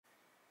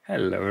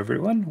Hello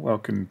everyone,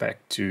 welcome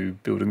back to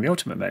Building the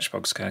Ultimate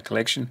Matchbox Car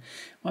Collection.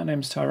 My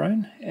name's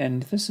Tyrone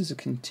and this is a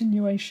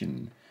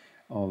continuation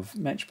of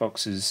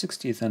Matchbox's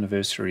 60th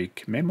Anniversary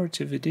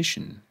Commemorative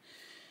Edition.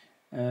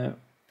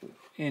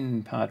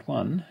 In part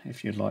 1,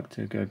 if you'd like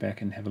to go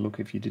back and have a look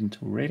if you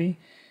didn't already,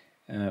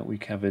 we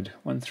covered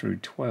 1 through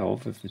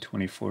 12 of the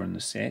 24 in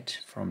the set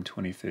from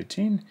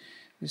 2013.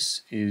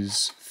 This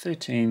is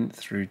 13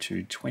 through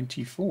to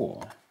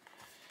 24,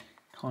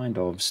 kind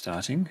of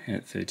starting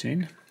at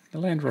 13. The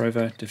Land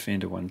Rover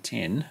Defender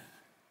 110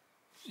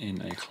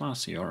 in a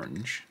classy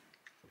orange.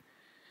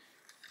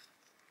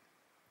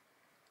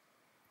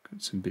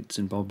 Got some bits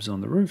and bobs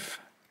on the roof.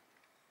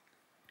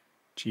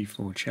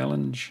 G4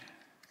 Challenge.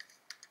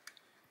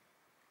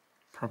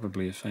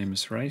 Probably a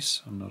famous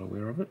race, I'm not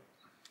aware of it.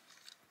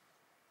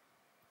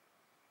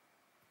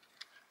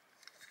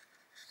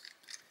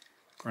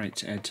 Great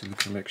to add to the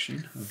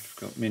collection. I've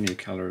got many a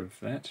colour of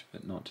that,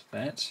 but not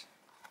that.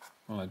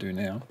 Well, I do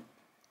now.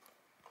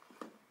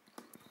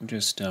 I'll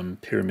just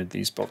pyramid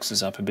these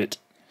boxes up a bit.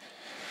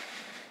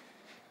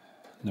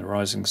 And the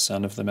rising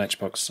sun of the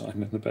Matchbox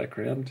sign in the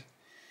background.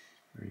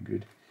 Very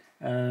good.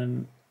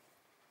 The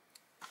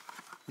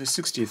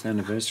 60th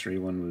anniversary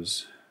one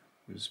was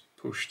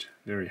pushed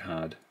very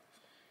hard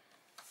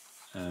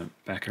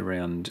back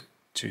around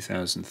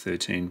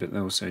 2013, but they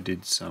also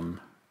did some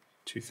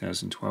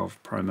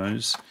 2012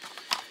 promos.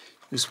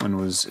 This one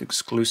was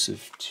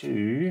exclusive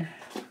to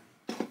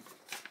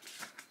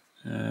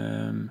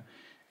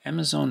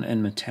Amazon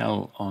and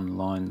Mattel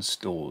online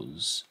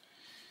stores.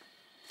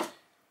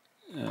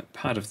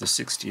 Part of the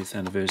 60th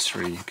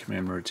anniversary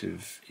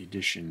commemorative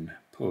edition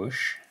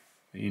push,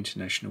 the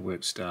International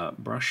Workstar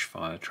brush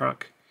fire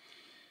truck.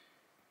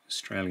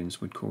 Australians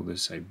would call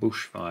this a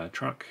bushfire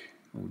truck,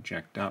 all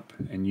jacked up,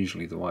 and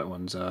usually the white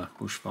ones are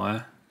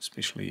bushfire,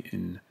 especially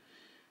in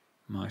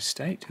my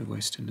state of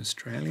Western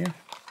Australia.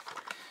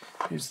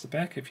 Here's the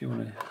back if you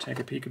want to take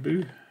a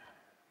peekaboo.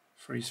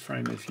 Freeze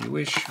frame if you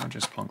wish. I'll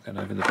just plonk that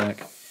over the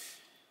back,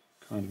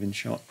 kind of in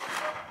shot.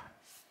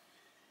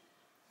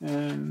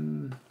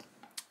 And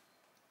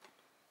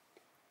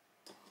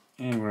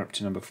we're up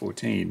to number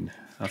 14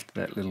 after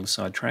that little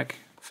sidetrack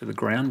for the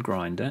ground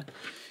grinder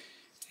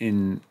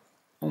in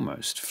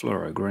almost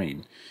fluoro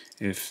green.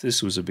 If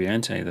this was a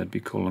Biante, they'd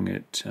be calling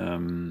it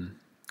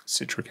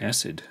citric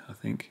acid, I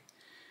think.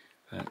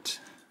 But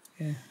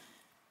yeah,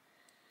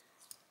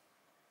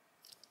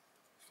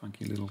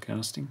 funky little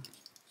casting.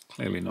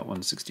 Clearly not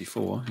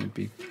 164. It'd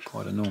be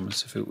quite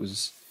enormous if it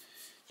was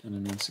done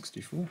in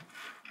 164.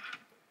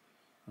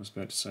 I was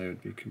about to say it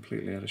would be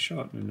completely out of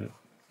shot, and it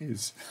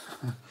is.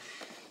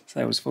 So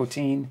that was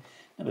 14.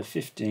 Number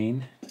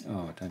 15.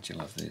 Oh, don't you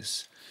love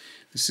this?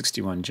 The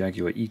 61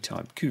 Jaguar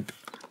E-Type Coupe.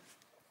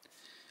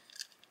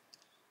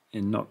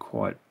 In not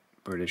quite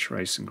British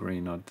racing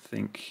green, I'd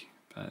think,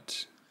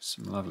 but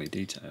some lovely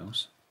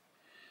details.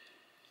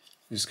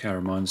 This car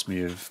reminds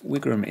me of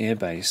Wigram Air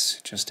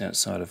Base, just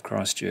outside of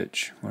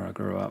Christchurch, where I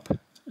grew up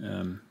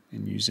in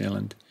New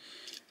Zealand.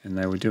 And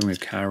they were doing a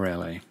car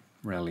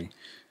rally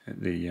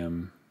at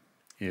the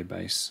air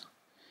base.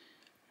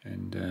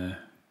 And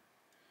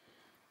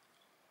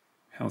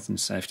health and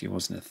safety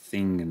wasn't a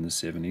thing in the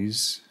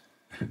 70s.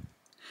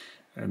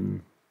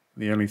 And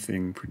the only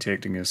thing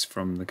protecting us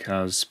from the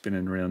cars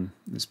spinning around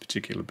this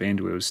particular bend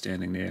where we were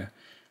standing there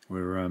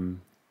were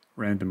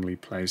randomly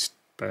placed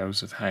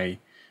bales of hay.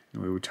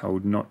 And we were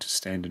told not to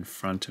stand in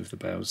front of the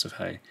bales of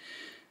hay.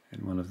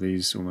 And one of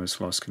these almost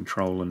lost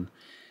control and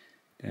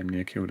damn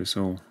near killed us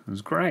all. It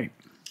was great.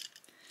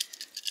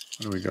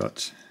 What do we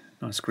got?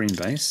 Nice green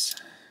base.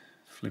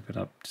 Flip it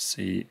up to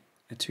see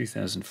a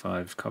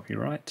 2005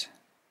 copyright.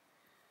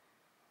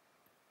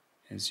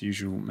 As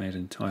usual, made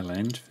in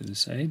Thailand for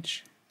this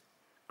age.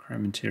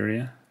 Chrome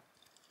interior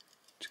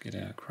to get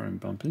our chrome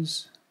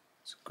bumpers.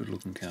 It's a good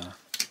looking car.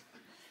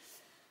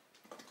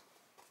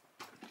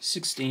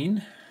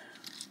 16.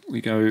 We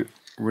go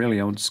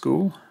really old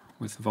school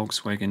with the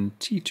Volkswagen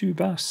T2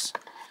 Bus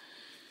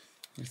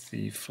with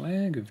the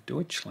flag of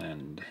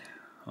Deutschland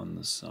on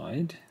the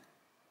side.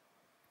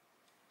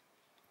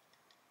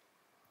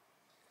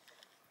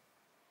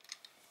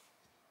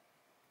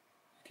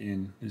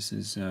 Again, this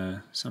is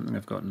something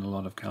I've got in a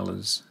lot of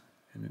colours,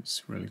 and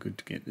it's really good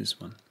to get this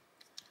one.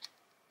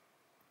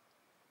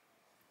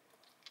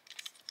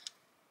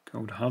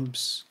 Gold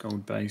hubs,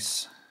 gold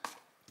base.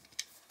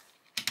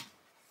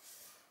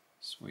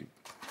 Sweet.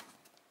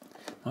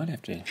 Might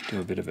have to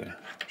do a bit of a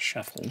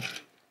shuffle.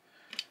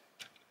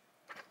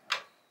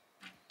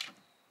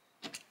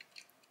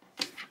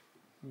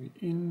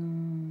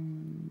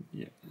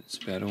 Yeah, that's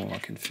about all I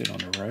can fit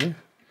on a row.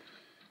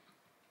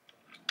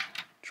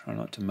 Try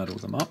not to muddle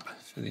them up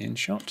for the end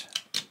shot.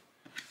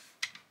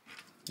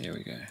 There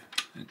we go.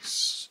 We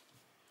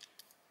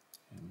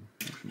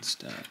can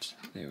start.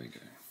 There we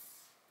go.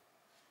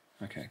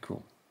 Okay,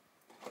 cool.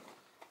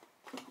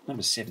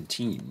 Number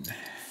 17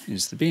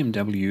 is the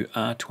BMW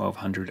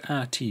R1200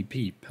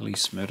 RTP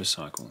police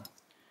motorcycle.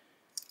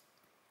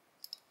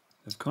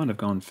 They've kind of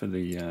gone for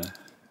the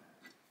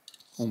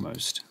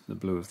almost the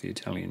blue of the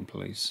Italian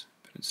police,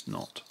 but it's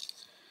not.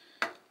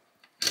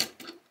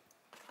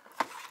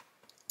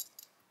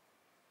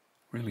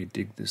 Really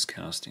dig this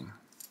casting.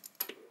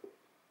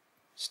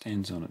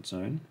 Stands on its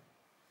own.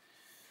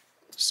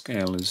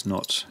 Scale is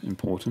not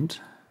important.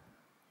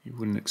 You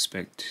wouldn't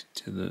expect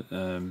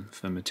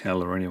for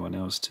Mattel or anyone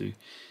else to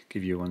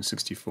give you a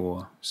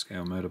 1/64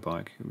 scale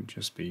motorbike. It would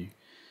just be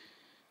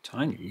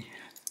tiny.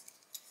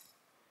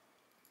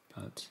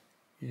 But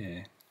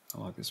yeah, I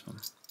like this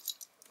one.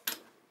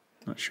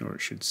 Not sure it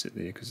should sit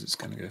there because it's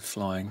going to go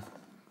flying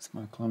with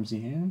my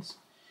clumsy hands.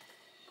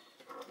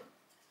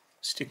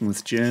 Sticking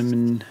with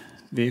German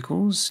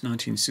vehicles,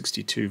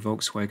 1962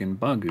 Volkswagen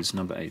Bug is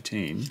number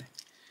 18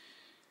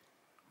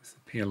 with the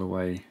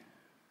peel-away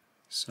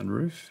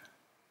sunroof.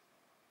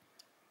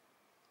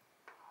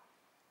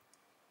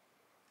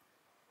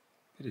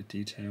 Bit of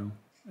detail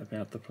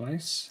about the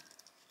place.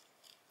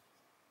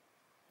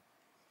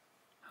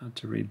 Hard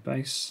to read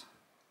base.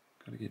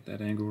 Got to get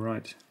that angle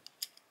right.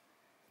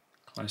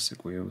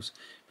 Classic wheels.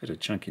 Bit of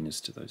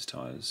chunkiness to those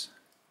tyres.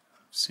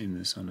 I've seen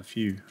this on a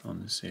few on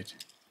the set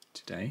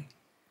today.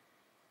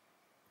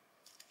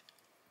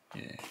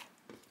 Yeah.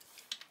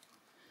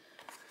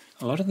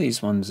 A lot of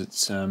these ones,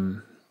 it's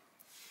a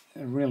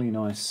really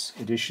nice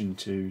addition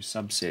to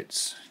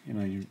subsets. You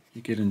know,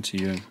 you get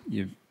into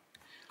your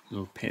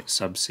little pet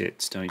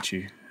subsets, don't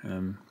you?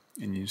 And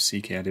you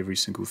seek out every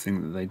single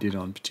thing that they did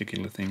on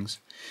particular things.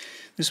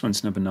 This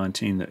one's number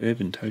 19, the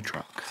Urban Tow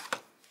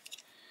Truck.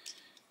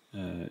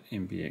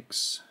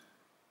 MBX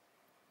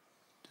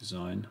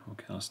design or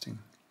casting.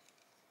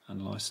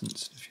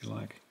 Unlicensed, if you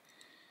like.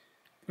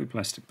 Blue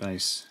plastic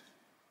base.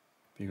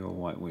 Big old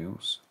white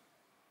wheels.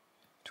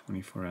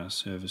 24-hour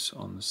service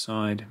on the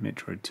side.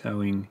 Metro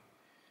towing.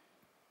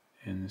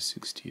 And the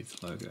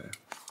 60th logo.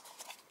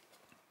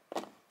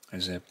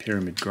 As our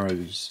pyramid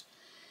grows.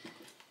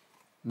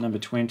 Number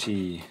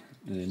 20,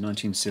 the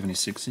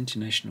 1976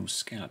 International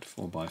Scout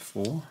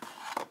 4x4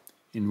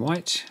 in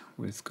white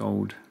with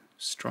gold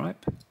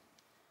stripe.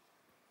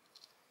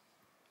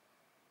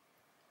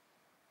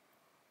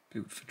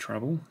 Built for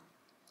trouble.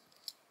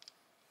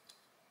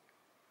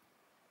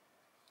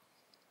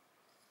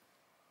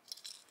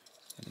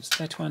 That is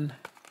that one.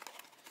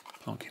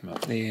 Plonk him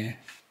up there.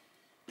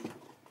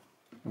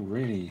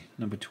 Already,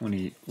 number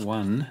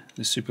 21,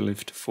 the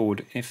Superlift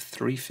Ford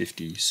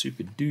F350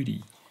 Super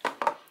Duty.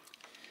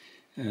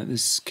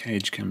 This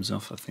cage comes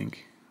off, I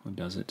think, or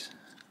does it?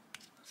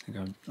 I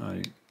think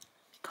I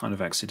kind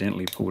of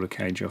accidentally pulled a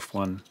cage off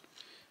one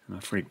and I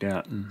freaked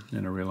out, and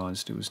then I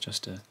realised it was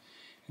just an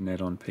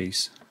add-on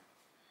piece.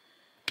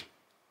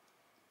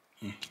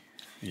 Yeah,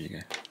 there you go.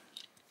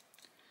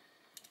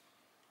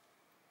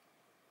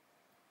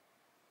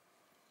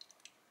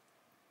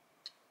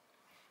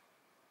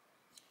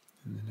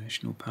 And the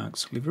National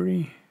Parks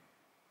livery.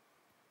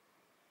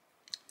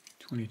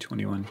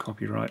 2021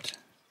 copyright.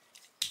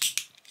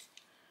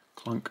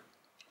 Clunk.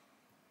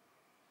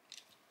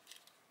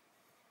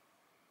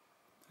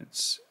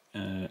 It's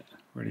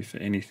ready for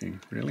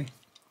anything, really.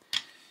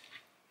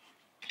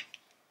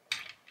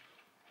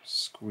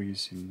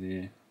 Squeeze in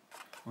there,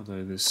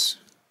 although this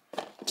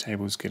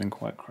table's getting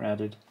quite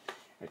crowded.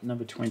 At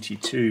number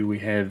 22 we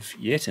have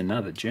yet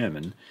another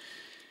German,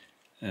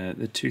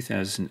 the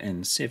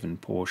 2007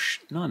 Porsche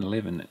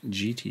 911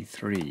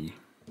 GT3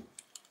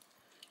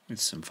 with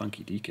some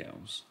funky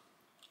decals.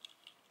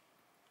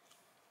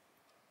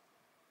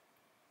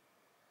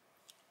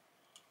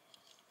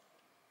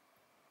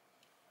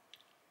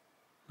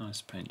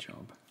 Nice paint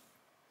job.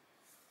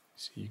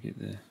 So you get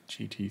the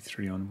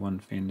GT3 on one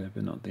fender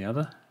but not the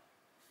other.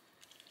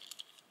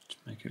 To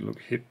make it look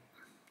hip,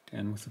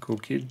 down with the cool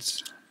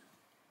kids.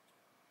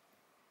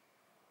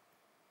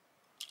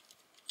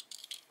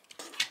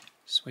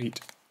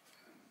 Sweet.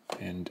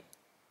 And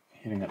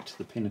heading up to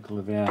the pinnacle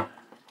of our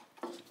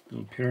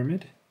little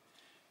pyramid.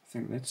 I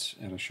think that's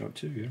out of shot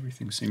too.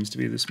 Everything seems to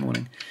be this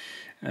morning.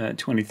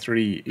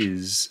 23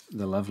 is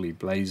the lovely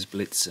Blaze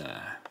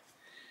Blitzer.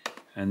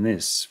 And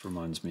this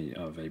reminds me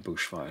of a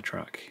bushfire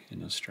truck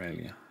in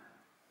Australia.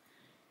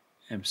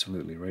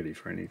 Absolutely ready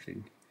for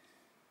anything.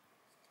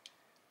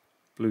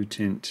 Blue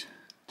tint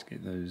to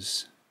get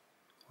those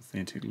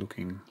authentic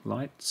looking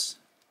lights.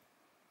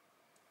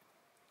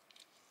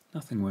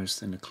 Nothing worse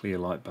than a clear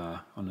light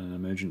bar on an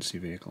emergency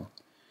vehicle.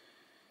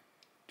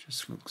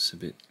 Just looks a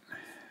bit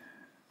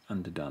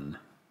underdone.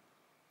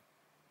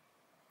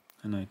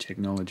 I know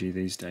technology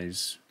these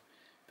days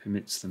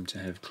permits them to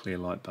have clear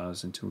light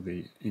bars until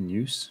they're in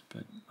use,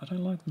 but I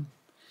don't like them.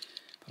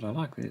 But I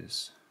like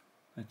this.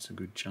 That's a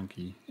good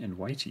chunky and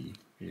weighty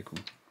vehicle.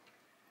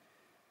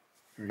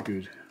 Very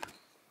good.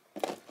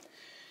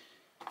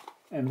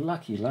 And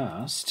lucky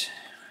last,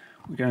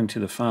 we're going to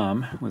the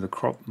farm with a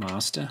crop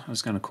master. I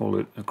was going to call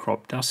it a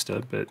crop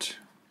duster, but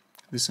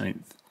this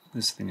thing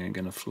ain't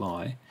going to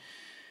fly.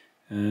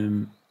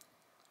 On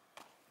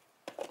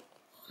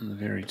the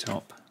very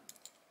top.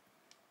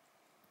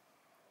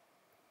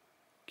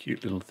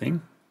 Cute little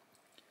thing,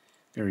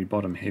 very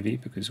bottom heavy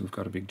because we've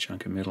got a big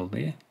chunk of metal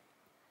there.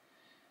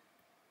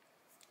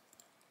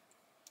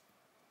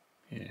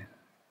 Yeah,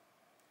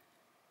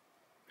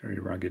 Very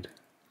rugged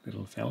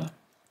little fella.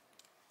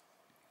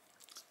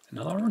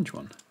 Another orange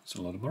one. There's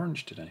a lot of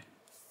orange today.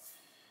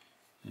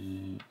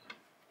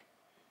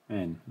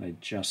 Man, they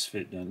just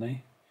fit, don't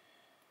they?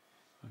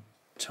 I'll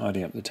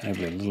tidy up the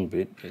table a little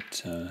bit,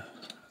 but I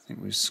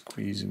think we're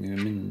squeezing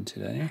them in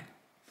today.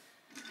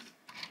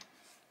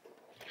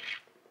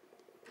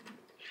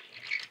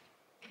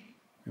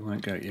 We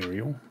won't go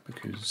aerial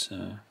because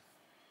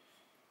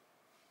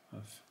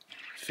I've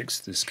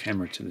fixed this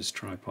camera to this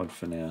tripod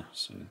for now,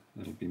 so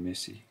that'll be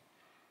messy.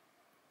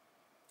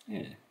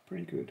 Yeah,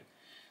 pretty good.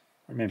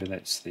 Remember,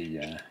 that's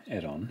the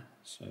add-on,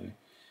 so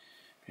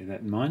bear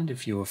that in mind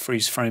if you're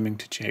freeze framing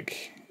to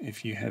check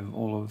if you have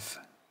all of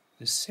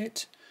the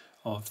set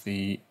of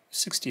the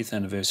 60th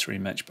anniversary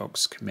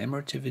Matchbox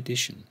Commemorative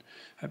Edition.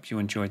 Hope you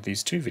enjoyed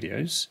these two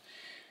videos.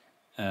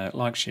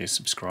 Like, share,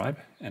 subscribe,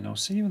 and I'll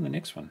see you in the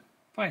next one.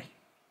 Bye.